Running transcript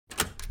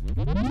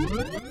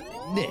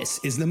This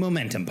is the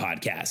Momentum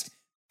Podcast.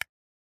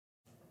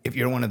 If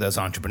you're one of those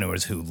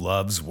entrepreneurs who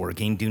loves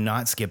working, do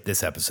not skip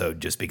this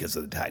episode just because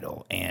of the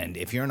title. And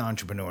if you're an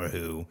entrepreneur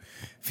who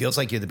feels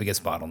like you're the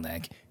biggest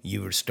bottleneck,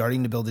 you are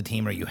starting to build a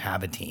team or you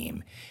have a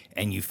team,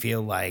 and you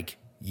feel like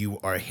you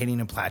are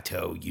hitting a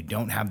plateau, you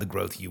don't have the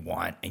growth you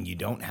want, and you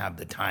don't have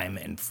the time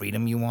and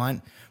freedom you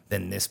want,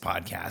 then this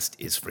podcast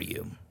is for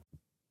you.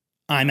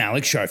 I'm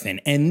Alex Sharfin,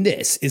 and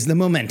this is the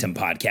Momentum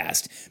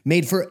Podcast,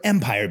 made for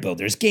empire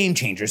builders, game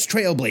changers,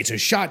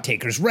 trailblazers, shot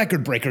takers,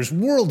 record breakers,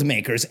 world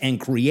makers, and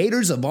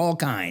creators of all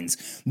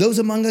kinds. Those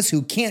among us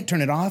who can't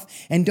turn it off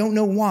and don't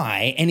know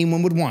why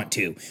anyone would want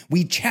to.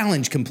 We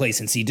challenge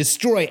complacency,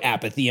 destroy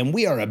apathy, and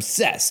we are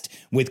obsessed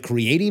with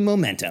creating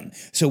momentum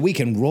so we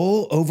can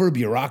roll over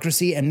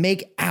bureaucracy and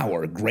make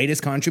our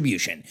greatest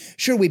contribution.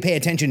 Sure, we pay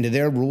attention to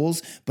their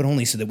rules, but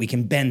only so that we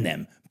can bend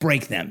them,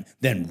 break them,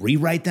 then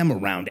rewrite them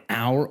around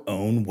our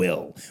own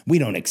will. We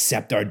don't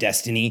accept our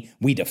destiny,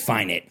 we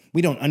define it.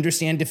 We don't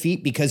understand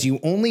defeat because you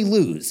only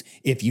lose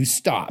if you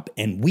stop,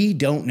 and we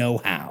don't know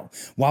how.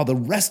 While the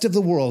rest of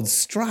the world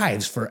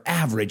strives for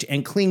average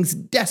and clings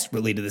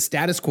desperately to the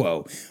status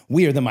quo,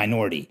 we are the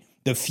minority,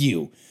 the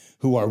few,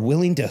 who are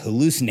willing to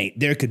hallucinate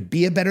there could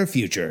be a better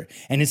future.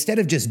 And instead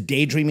of just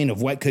daydreaming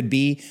of what could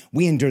be,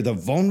 we endure the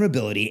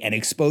vulnerability and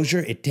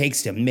exposure it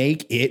takes to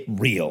make it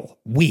real.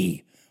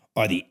 We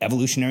are the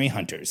evolutionary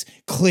hunters,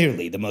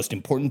 clearly the most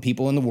important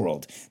people in the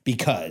world,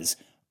 because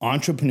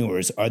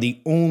entrepreneurs are the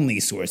only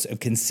source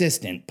of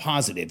consistent,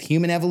 positive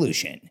human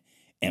evolution,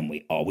 and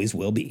we always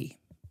will be.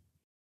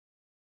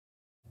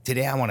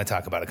 Today, I want to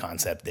talk about a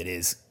concept that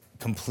is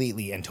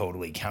completely and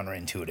totally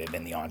counterintuitive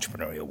in the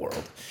entrepreneurial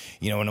world.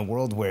 You know, in a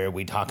world where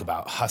we talk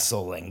about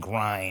hustle and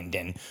grind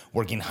and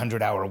working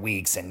 100-hour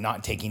weeks and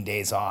not taking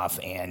days off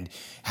and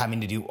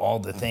having to do all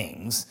the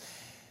things,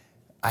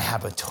 I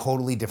have a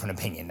totally different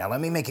opinion. Now, let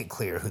me make it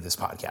clear who this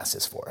podcast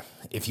is for.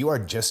 If you are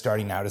just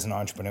starting out as an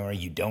entrepreneur,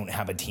 you don't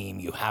have a team,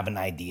 you have an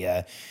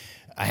idea,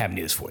 I have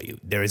news for you.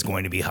 There is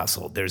going to be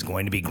hustle. There's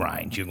going to be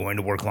grind. You're going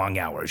to work long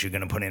hours. You're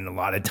going to put in a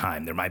lot of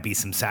time. There might be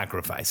some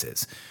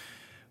sacrifices.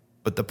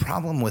 But the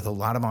problem with a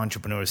lot of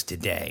entrepreneurs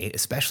today,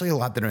 especially a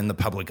lot that are in the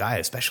public eye,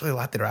 especially a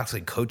lot that are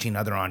actually coaching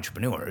other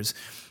entrepreneurs,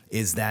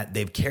 is that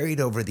they've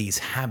carried over these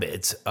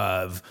habits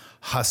of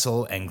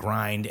hustle and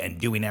grind and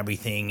doing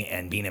everything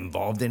and being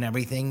involved in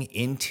everything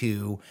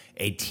into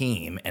a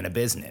team and a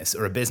business,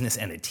 or a business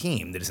and a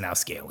team that is now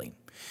scaling.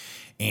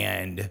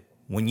 And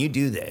when you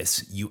do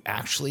this, you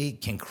actually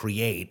can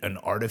create an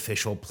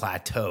artificial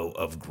plateau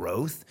of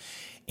growth.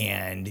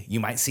 And you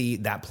might see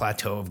that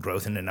plateau of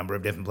growth in a number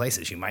of different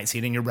places. You might see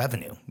it in your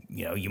revenue.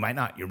 You know, you might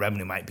not. Your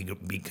revenue might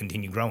be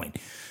continue growing.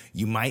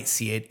 You might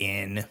see it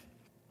in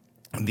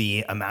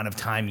the amount of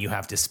time you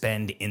have to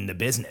spend in the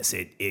business.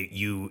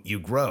 You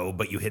grow,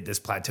 but you hit this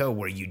plateau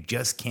where you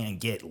just can't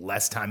get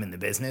less time in the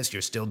business.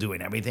 You're still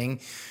doing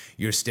everything.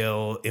 You're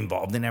still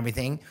involved in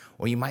everything.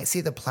 Or you might see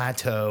the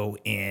plateau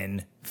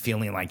in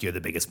feeling like you're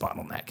the biggest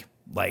bottleneck.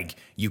 Like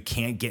you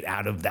can't get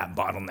out of that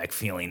bottleneck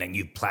feeling and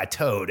you've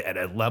plateaued at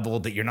a level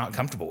that you're not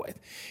comfortable with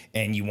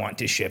and you want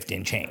to shift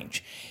and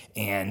change.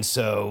 And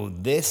so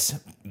this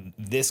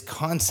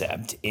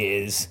concept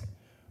is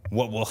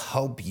what will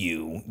help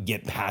you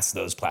get past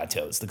those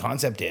plateaus. The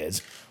concept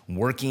is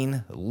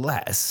working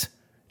less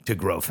to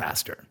grow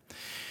faster.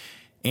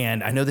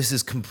 And I know this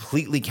is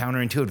completely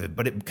counterintuitive,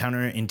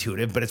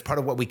 but it's part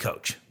of what we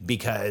coach,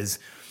 because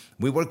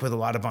we work with a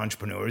lot of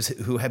entrepreneurs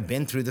who have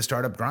been through the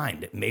startup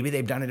grind. Maybe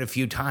they've done it a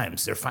few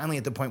times. They're finally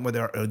at the point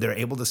where they're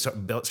able to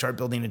start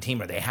building a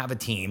team, or they have a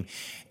team,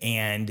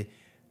 and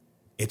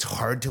it's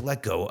hard to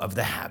let go of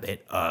the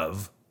habit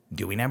of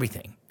doing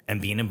everything and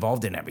being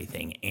involved in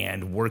everything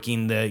and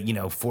working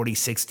the 40,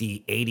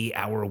 60,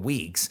 80-hour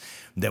weeks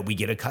that we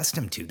get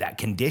accustomed to. That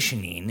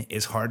conditioning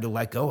is hard to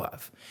let go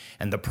of.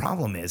 And the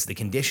problem is the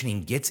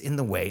conditioning gets in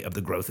the way of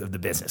the growth of the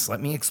business.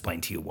 Let me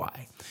explain to you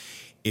why.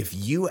 If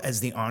you as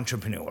the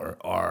entrepreneur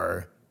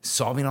are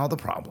solving all the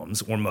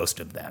problems, or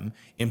most of them,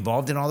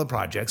 involved in all the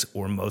projects,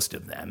 or most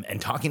of them,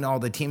 and talking to all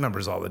the team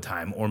members all the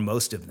time, or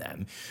most of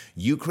them,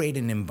 you create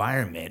an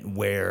environment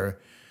where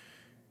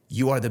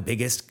you are the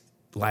biggest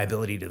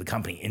liability to the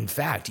company. In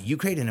fact, you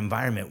create an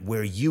environment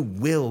where you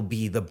will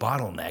be the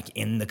bottleneck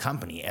in the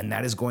company, and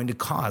that is going to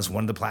cause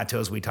one of the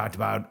plateaus we talked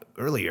about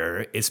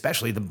earlier,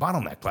 especially the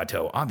bottleneck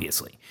plateau,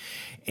 obviously.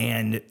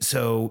 And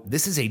so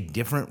this is a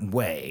different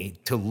way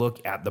to look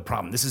at the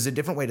problem. This is a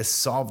different way to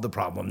solve the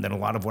problem than a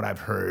lot of what I've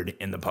heard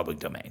in the public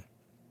domain.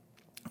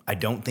 I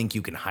don't think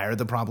you can hire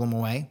the problem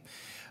away.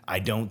 I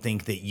don't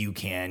think that you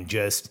can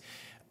just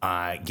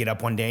get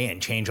up one day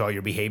and change all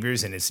your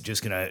behaviors and it's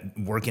just going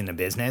to work in the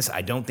business.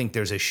 I don't think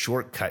there's a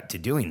shortcut to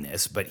doing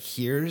this, but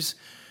here's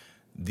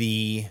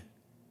the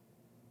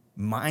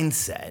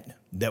mindset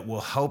that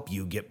will help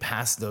you get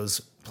past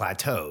those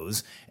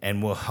plateaus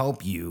and will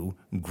help you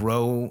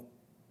grow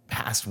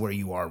past where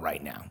you are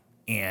right now.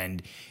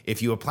 And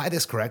if you apply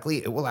this correctly,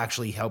 it will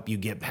actually help you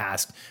get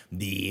past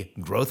the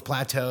growth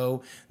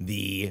plateau,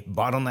 the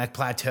bottleneck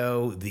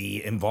plateau,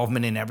 the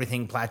involvement in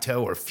everything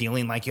plateau, or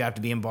feeling like you have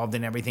to be involved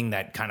in everything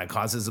that kind of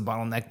causes a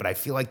bottleneck. But I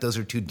feel like those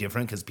are two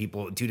different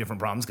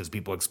problems because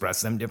people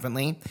express them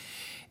differently.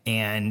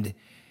 And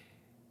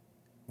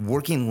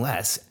working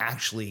less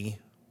actually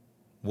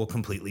will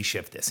completely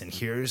shift this. And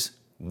here's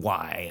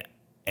why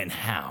and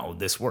how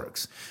this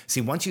works.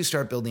 See, once you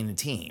start building a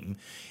team,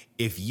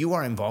 if you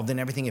are involved in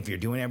everything, if you're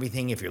doing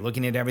everything, if you're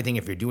looking at everything,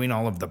 if you're doing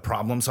all of the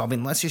problem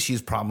solving, let's just use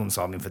problem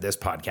solving for this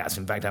podcast.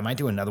 In fact, I might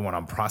do another one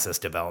on process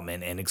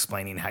development and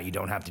explaining how you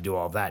don't have to do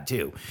all of that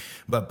too.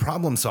 But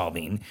problem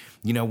solving,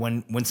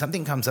 when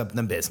something comes up in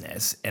the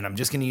business, and I'm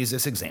just going to use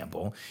this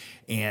example,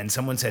 and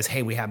someone says,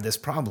 hey, we have this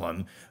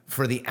problem,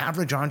 for the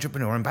average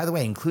entrepreneur, and by the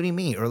way, including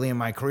me early in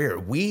my career,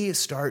 we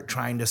start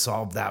trying to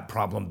solve that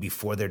problem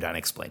before they're done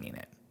explaining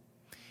it.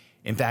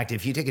 In fact,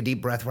 if you take a deep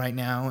breath right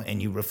now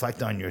and you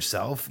reflect on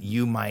yourself,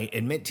 you might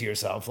admit to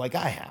yourself, like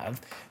I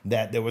have,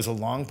 that there was a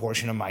long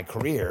portion of my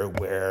career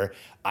where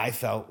I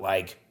felt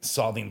like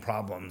solving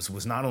problems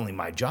was not only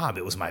my job,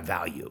 it was my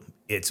value.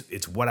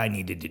 It's what I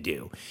needed to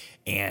do.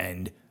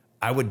 And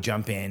I would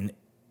jump in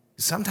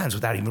sometimes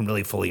without even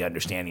really fully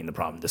understanding the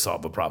problem to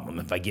solve a problem.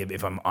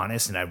 If I'm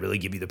honest and I really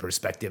give you the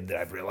perspective that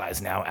I've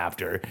realized now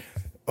after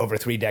over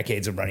 3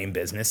 decades of running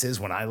businesses,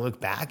 when I look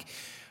back,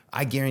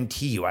 I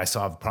guarantee you I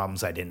solved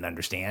problems I didn't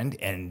understand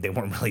and they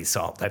weren't really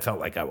solved. I felt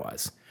like I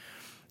was.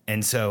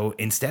 And so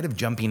instead of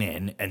jumping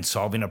in and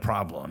solving a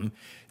problem,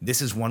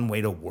 this is one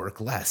way to work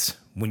less.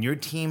 When your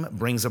team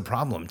brings a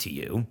problem to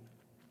you,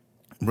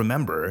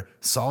 remember,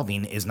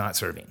 solving is not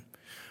serving.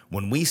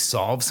 When we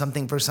solve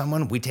something for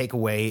someone, we take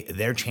away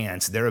their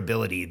chance, their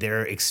ability,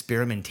 their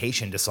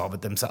experimentation to solve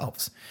it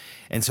themselves.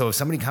 And so if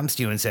somebody comes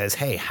to you and says,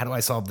 hey, how do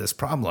I solve this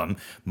problem?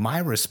 My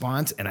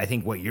response, and I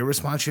think what your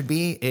response should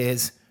be,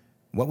 is,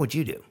 what would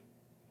you do?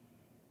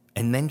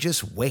 And then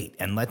just wait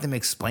and let them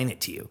explain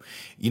it to you.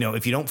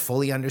 If you don't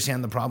fully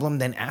understand the problem,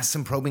 then ask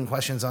some probing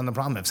questions on the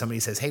problem. If somebody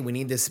says, hey, we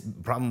need this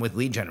problem with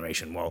lead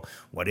generation. Well,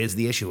 what is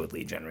the issue with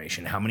lead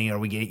generation? How many are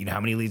we getting? How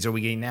many leads are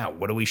we getting now?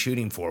 What are we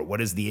shooting for? What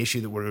is the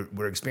issue that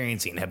we're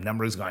experiencing? Have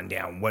numbers gone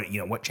down?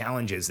 What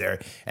challenge is there?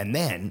 And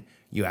then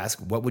you ask,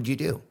 what would you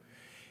do?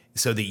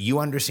 So that you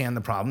understand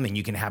the problem and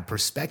you can have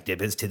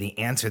perspective as to the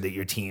answer that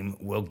your team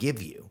will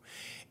give you.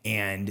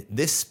 And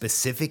this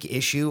specific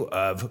issue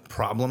of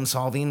problem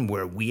solving,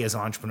 where we as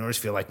entrepreneurs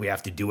feel like we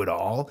have to do it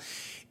all,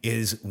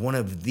 is one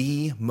of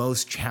the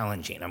most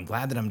challenging. I'm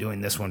glad that I'm doing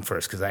this one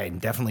first, because I am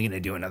definitely going to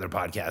do another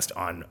podcast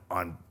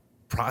on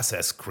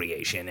process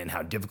creation and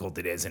how difficult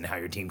it is and how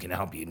your team can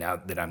help you now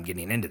that I'm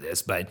getting into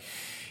this. But,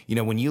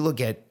 when you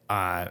look at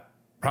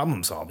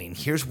problem solving,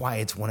 here's why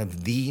it's one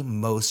of the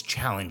most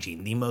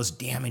challenging, the most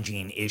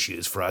damaging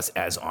issues for us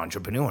as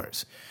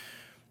entrepreneurs.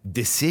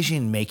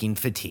 Decision-making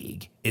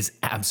fatigue is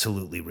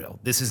absolutely real.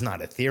 This is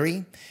not a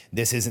theory.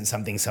 This isn't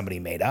something somebody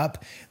made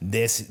up.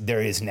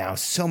 There is now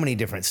so many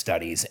different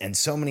studies and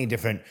so many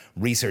different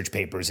research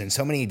papers and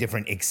so many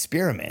different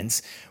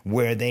experiments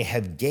where they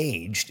have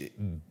gauged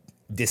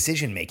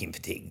decision-making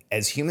fatigue.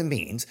 As human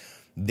beings,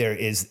 there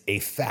is a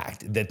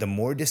fact that the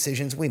more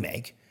decisions we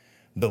make,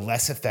 the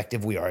less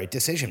effective we are at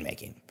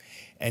decision-making.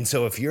 And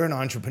so if you're an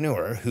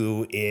entrepreneur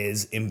who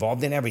is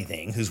involved in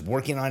everything, who's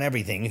working on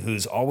everything,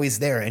 who's always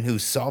there, and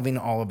who's solving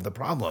all of the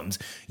problems,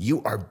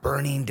 you are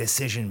burning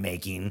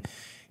decision-making.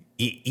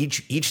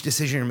 Each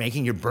decision you're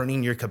making, you're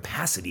burning your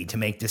capacity to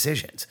make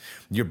decisions.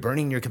 You're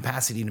burning your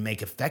capacity to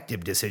make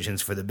effective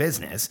decisions for the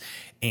business.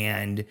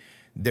 And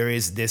there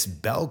is this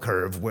bell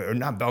curve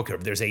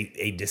there's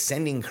a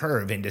descending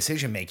curve in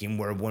decision making,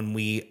 where when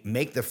we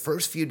make the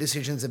first few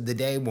decisions of the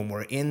day, when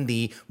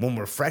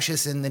we're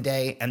freshest in the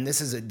day, and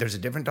there's a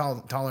different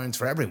tolerance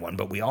for everyone,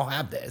 but we all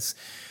have this.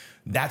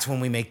 That's when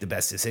we make the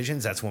best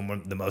decisions. That's when we're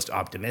the most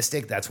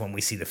optimistic. That's when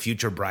we see the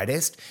future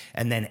brightest.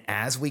 And then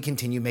as we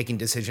continue making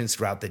decisions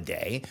throughout the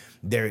day,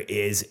 there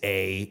is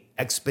a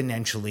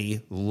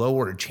exponentially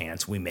lower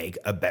chance we make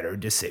a better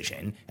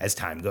decision as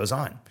time goes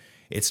on.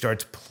 It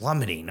starts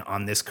plummeting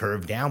on this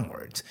curve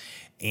downwards.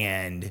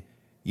 And,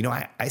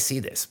 I see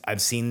this.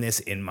 I've seen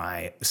this in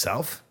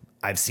myself.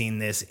 I've seen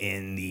this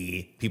in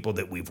the people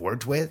that we've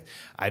worked with.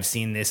 I've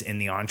seen this in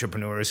the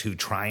entrepreneurs who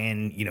try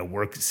and,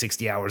 work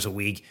 60 hours a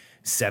week,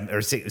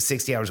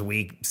 60 hours a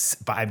week,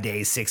 5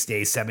 days, 6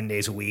 days, 7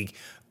 days a week,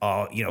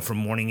 from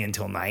morning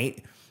until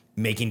night,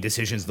 making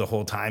decisions the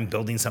whole time,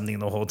 building something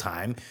the whole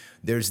time.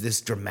 There's this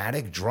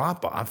dramatic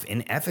drop off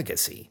in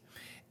efficacy.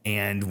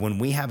 And when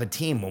we have a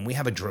team, when we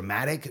have a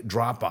dramatic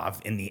drop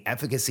off in the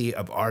efficacy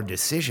of our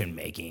decision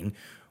making,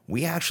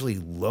 we actually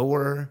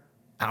lower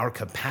our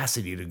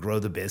capacity to grow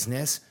the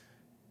business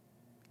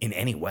in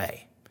any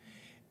way.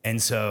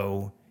 And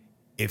so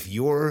if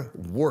your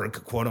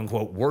work, quote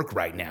unquote, work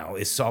right now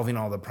is solving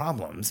all the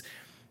problems,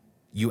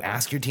 you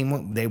ask your team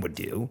what they would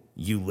do,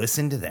 you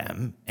listen to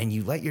them, and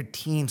you let your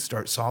team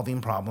start solving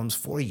problems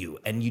for you.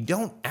 And you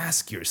don't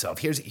ask yourself,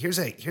 here's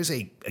a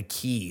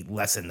key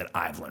lesson that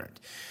I've learned.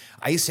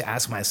 I used to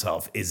ask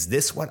myself, is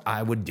this what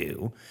I would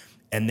do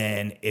And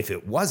then if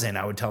it wasn't,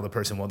 I would tell the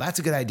person, well, that's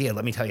a good idea.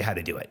 Let me tell you how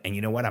to do it. And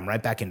you know what? I'm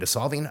right back into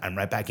solving. I'm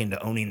right back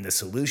into owning the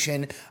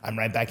solution. I'm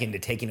right back into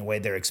taking away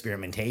their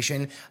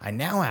experimentation. I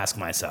now ask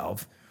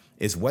myself,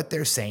 is what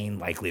they're saying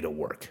likely to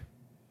work?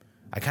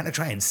 I kind of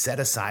try and set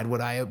aside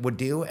what I would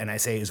do. And I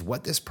say, is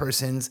what this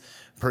person's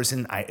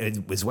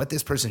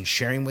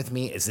sharing with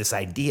me, is this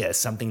idea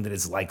something that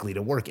is likely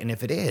to work? And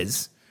if it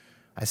is,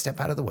 I step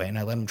out of the way and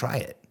I let them try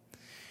it.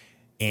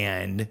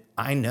 And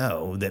I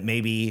know that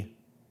maybe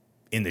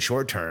in the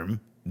short term,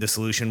 the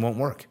solution won't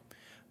work.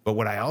 But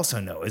what I also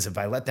know is if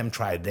I let them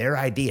try their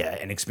idea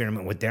and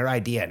experiment with their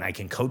idea, and I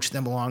can coach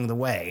them along the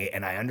way,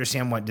 and I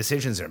understand what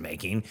decisions they're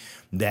making,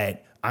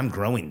 that I'm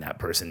growing that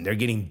person. They're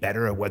getting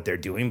better at what they're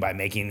doing by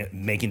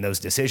making those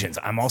decisions.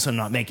 I'm also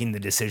not making the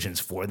decisions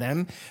for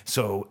them.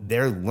 So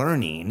they're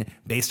learning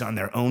based on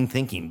their own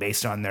thinking,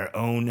 based on their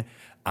own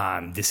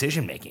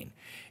decision making.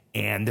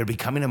 And they're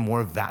becoming a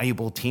more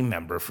valuable team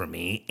member for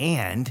me,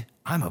 and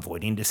I'm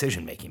avoiding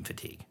decision-making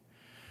fatigue.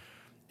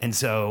 And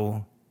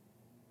so,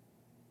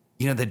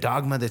 the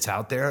dogma that's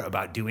out there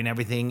about doing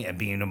everything and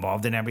being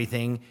involved in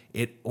everything,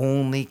 it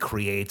only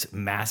creates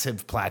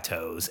massive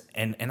plateaus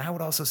and I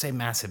would also say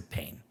massive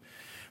pain.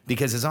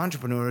 Because as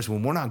entrepreneurs,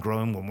 when we're not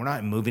growing, when we're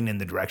not moving in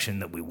the direction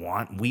that we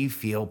want, we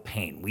feel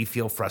pain, we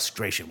feel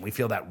frustration, we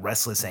feel that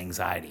restless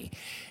anxiety.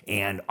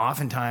 And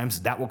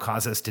oftentimes that will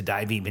cause us to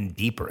dive even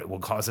deeper. It will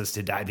cause us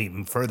to dive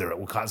even further. It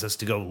will cause us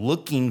to go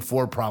looking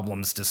for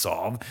problems to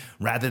solve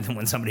rather than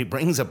when somebody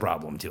brings a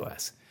problem to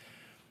us.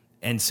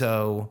 And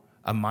so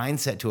a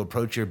mindset to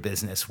approach your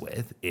business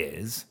with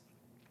is,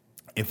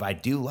 if I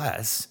do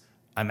less,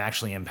 I'm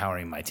actually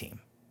empowering my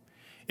team.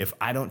 If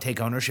I don't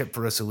take ownership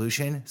for a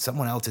solution,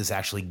 someone else is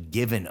actually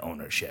given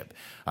ownership.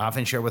 I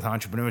often share with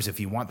entrepreneurs, if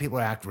you want people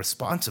to act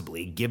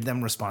responsibly, give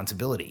them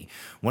responsibility.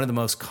 One of the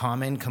most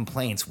common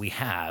complaints we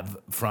have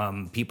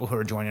from people who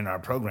are joining our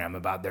program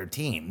about their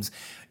teams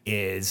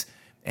is,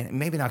 and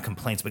maybe not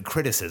complaints, but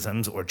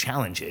criticisms or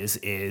challenges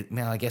is,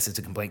 I guess it's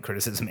a complaint,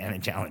 criticism, and a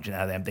challenge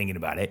now that I'm thinking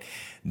about it.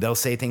 They'll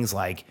say things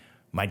like,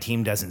 my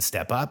team doesn't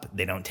step up.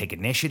 They don't take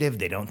initiative.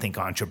 They don't think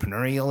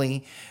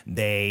entrepreneurially.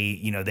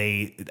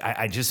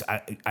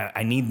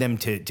 I need them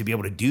to be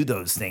able to do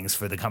those things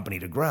for the company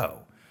to grow.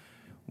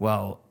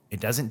 Well, it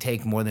doesn't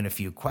take more than a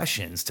few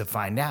questions to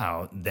find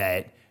out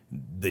that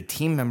the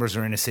team members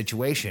are in a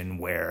situation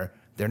where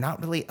they're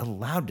not really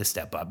allowed to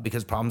step up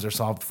because problems are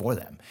solved for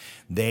them.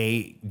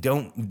 They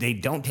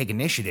don't take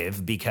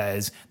initiative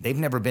because they've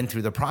never been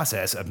through the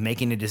process of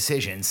making a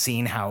decision,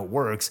 seeing how it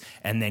works,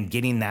 and then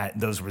getting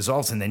those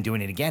results and then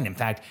doing it again. In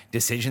fact,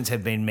 decisions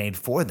have been made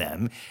for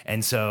them,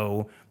 and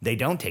so they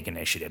don't take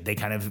initiative.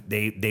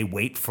 They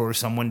wait for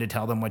someone to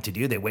tell them what to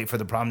do. They wait for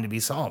the problem to be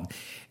solved.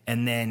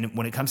 And then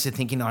when it comes to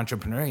thinking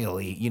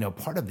entrepreneurially,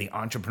 part of the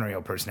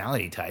entrepreneurial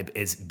personality type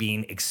is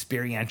being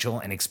experiential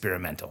and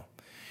experimental.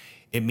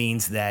 It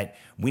means that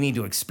we need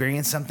to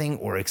experience something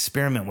or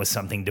experiment with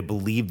something to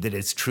believe that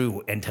it's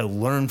true and to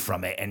learn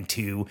from it and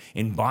to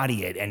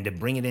embody it and to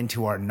bring it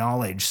into our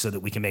knowledge so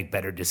that we can make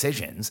better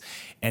decisions.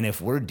 And if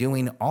we're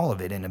doing all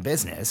of it in a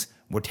business,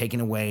 we're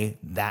taking away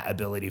that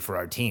ability for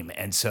our team.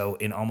 And so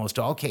in almost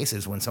all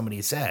cases, when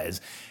somebody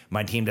says,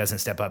 my team doesn't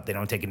step up, they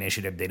don't take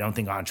initiative, they don't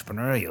think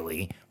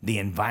entrepreneurially, the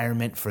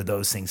environment for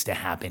those things to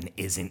happen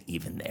isn't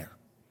even there.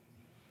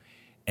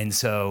 And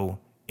so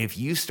if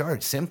you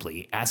start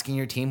simply asking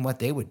your team what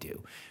they would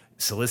do,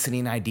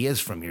 soliciting ideas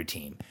from your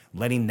team,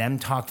 letting them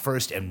talk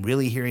first and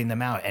really hearing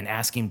them out and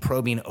asking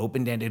probing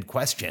open-ended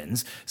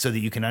questions so that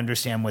you can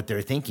understand what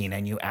they're thinking,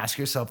 and you ask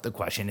yourself the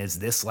question, is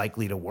this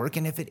likely to work?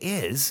 And if it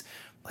is,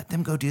 let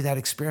them go do that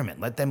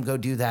experiment. Let them go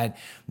do that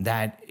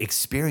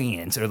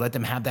experience, or let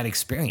them have that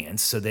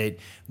experience so that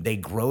they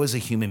grow as a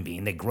human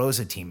being, they grow as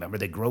a team member,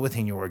 they grow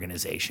within your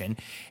organization.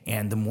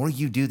 And the more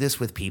you do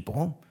this with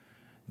people,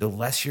 the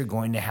less you're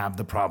going to have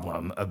the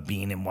problem of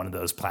being in one of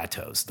those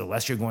plateaus, the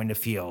less you're going to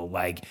feel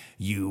like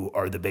you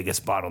are the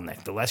biggest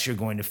bottleneck, the less you're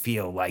going to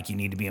feel like you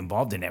need to be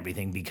involved in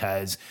everything,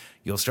 because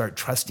you'll start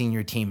trusting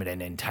your team at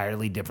an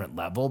entirely different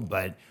level.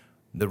 But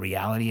the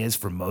reality is,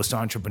 for most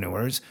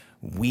entrepreneurs,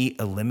 we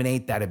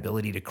eliminate that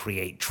ability to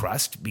create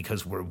trust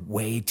because we're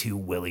way too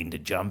willing to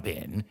jump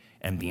in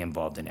and be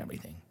involved in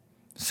everything.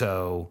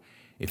 So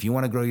if you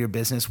want to grow your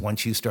business,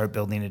 once you start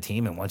building a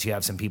team and once you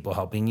have some people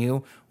helping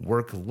you,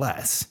 work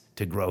less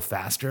to grow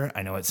faster.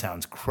 I know it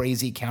sounds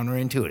crazy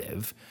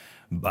counterintuitive,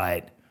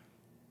 but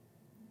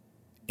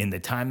in the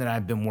time that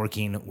I've been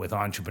working with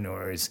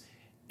entrepreneurs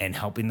and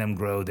helping them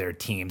grow their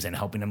teams and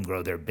helping them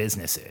grow their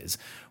businesses,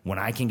 when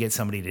I can get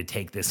somebody to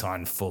take this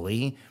on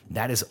fully,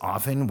 that is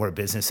often where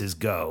businesses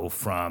go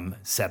from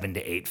 7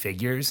 to 8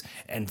 figures,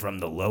 and from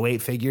the low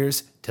 8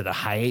 figures to the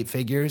high 8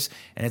 figures.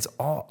 And it's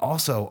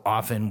also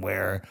often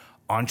where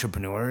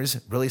entrepreneurs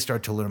really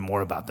start to learn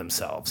more about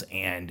themselves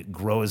and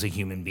grow as a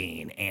human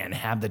being and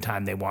have the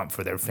time they want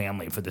for their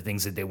family, for the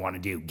things that they want to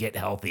do, get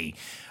healthy,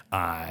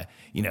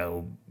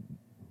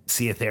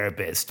 see a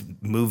therapist,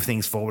 move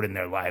things forward in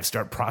their life,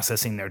 start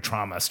processing their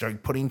trauma,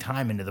 start putting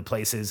time into the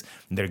places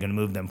that are going to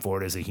move them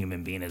forward as a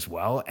human being as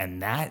well.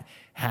 And that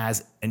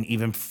has an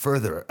even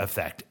further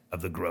effect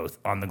of the growth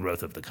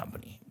of the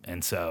company.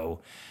 And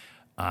so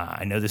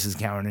I know this is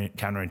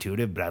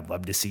counterintuitive, but I'd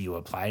love to see you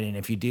apply it. And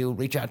if you do,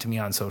 reach out to me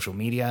on social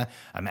media.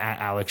 I'm at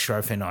Alex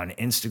Charfen on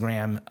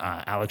Instagram,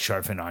 Alex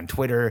Charfen on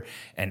Twitter,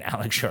 and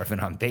Alex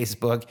Charfen on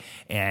Facebook.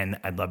 And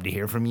I'd love to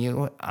hear from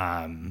you.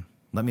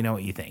 Let me know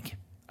what you think.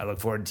 I look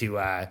forward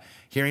to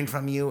hearing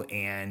from you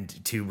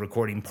and to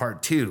recording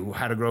part 2,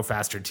 How to Grow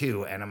Faster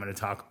 2. And I'm going to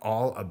talk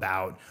all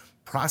about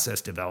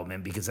process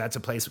development, because that's a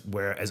place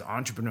where, as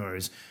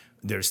entrepreneurs,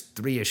 there's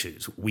 3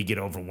 issues. We get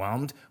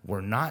overwhelmed.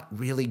 We're not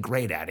really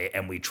great at it,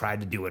 and we try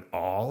to do it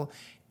all.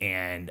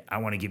 And I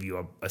want to give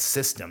you a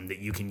system that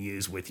you can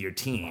use with your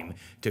team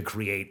to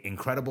create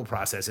incredible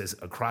processes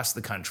across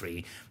the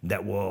country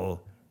that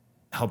will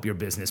help your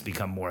business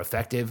become more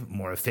effective,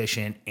 more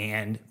efficient,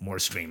 and more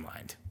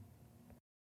streamlined.